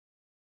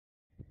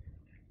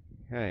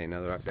Okay,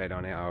 another update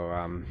on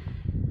our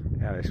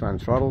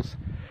LS1 throttles.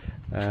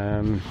 It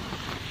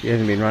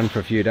hasn't been run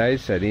for a few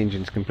days, so the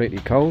engine's completely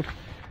cold.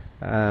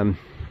 Now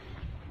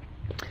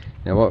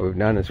what we've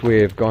done is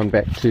we've gone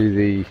back to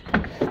the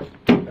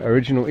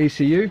original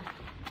ECU. You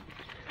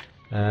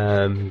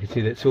can see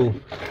that's all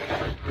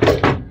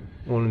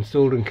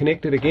installed and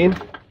connected again.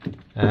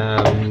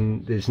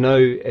 There's no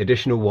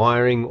additional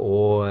wiring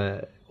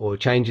or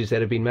changes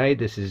that have been made.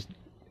 This is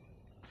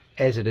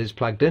as it is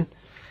plugged in.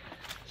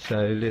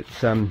 So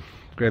let's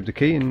grab the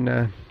key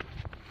and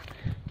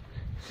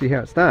see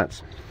how it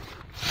starts.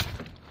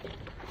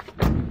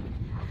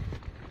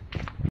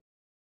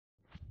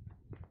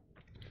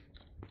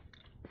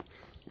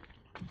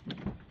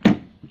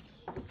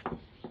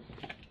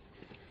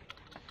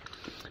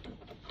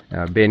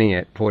 Benny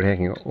at Port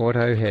Hacking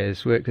Auto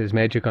has worked his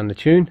magic on the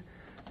tune.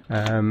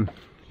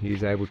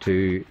 He's able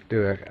to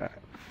do a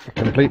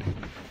complete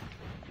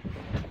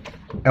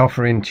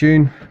alpha end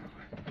tune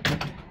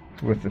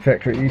with the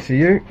factory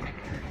ECU.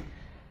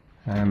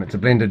 It's a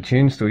blended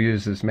tune, still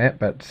uses MAP,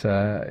 but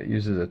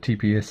uses a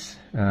TPS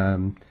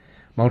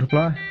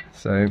multiplier.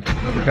 So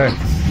here we go.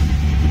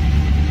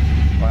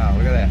 Wow,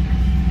 look at that.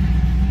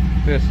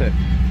 First hit.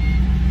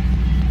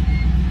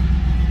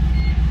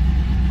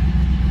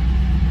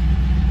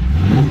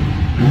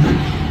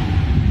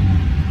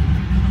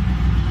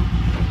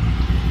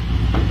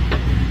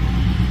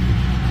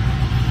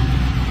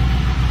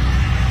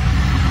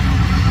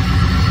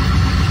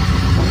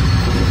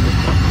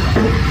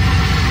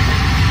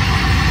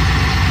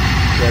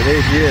 So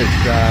there's yours,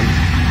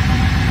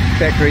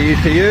 factory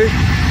ECU.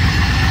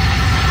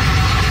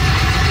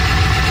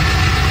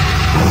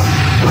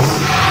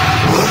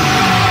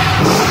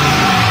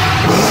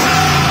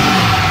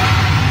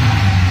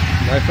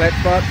 No flat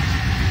spots,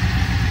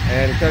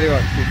 and I tell you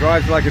what, she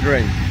drives like a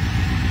dream.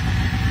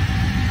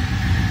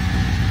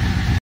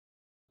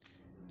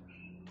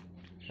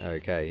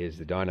 Okay, here's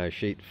the dyno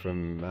sheet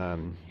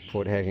from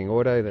Port Hacking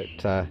Auto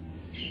that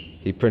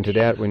he printed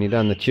out when he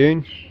done the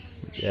tune.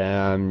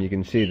 You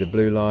can see the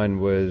blue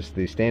line was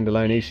the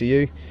standalone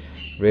ECU,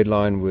 red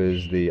line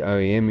was the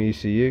OEM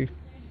ECU. You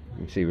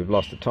can see we've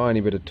lost a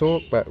tiny bit of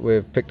torque, but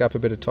we've picked up a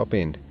bit of top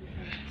end.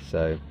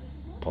 So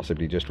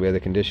possibly just weather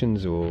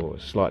conditions or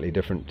slightly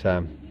different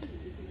tune,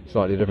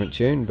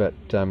 but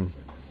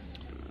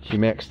she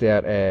maxed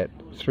out at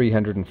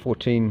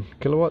 314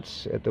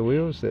 kilowatts at the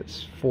wheels.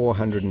 That's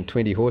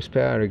 420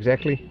 horsepower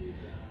exactly.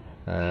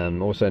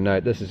 Also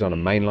note this is on a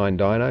mainline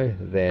dyno.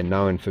 They're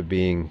known for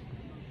being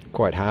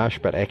quite harsh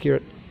but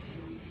accurate.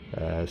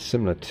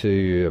 Similar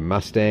to a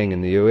Mustang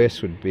in the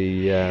US would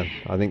be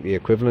I think the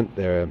equivalent.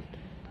 They're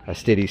a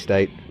steady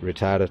state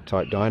retarder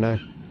type dyno.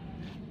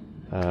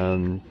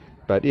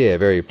 But yeah,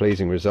 very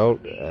pleasing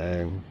result,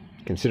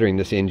 considering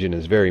this engine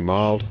is very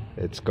mild.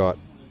 It's got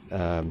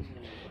a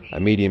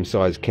medium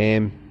sized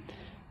cam.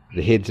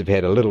 The heads have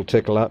had a little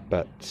tickle up,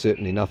 but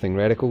certainly nothing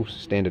radical,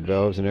 standard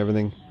valves and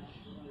everything.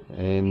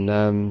 And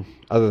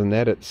other than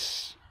that,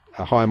 it's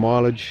a high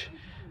mileage,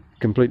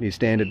 completely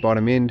standard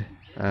bottom end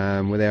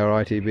with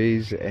our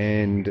ITBs,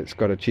 and it's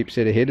got a cheap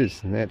set of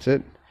headers, and that's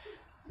it.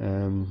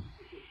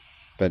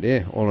 But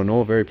yeah, all in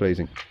all, very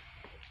pleasing.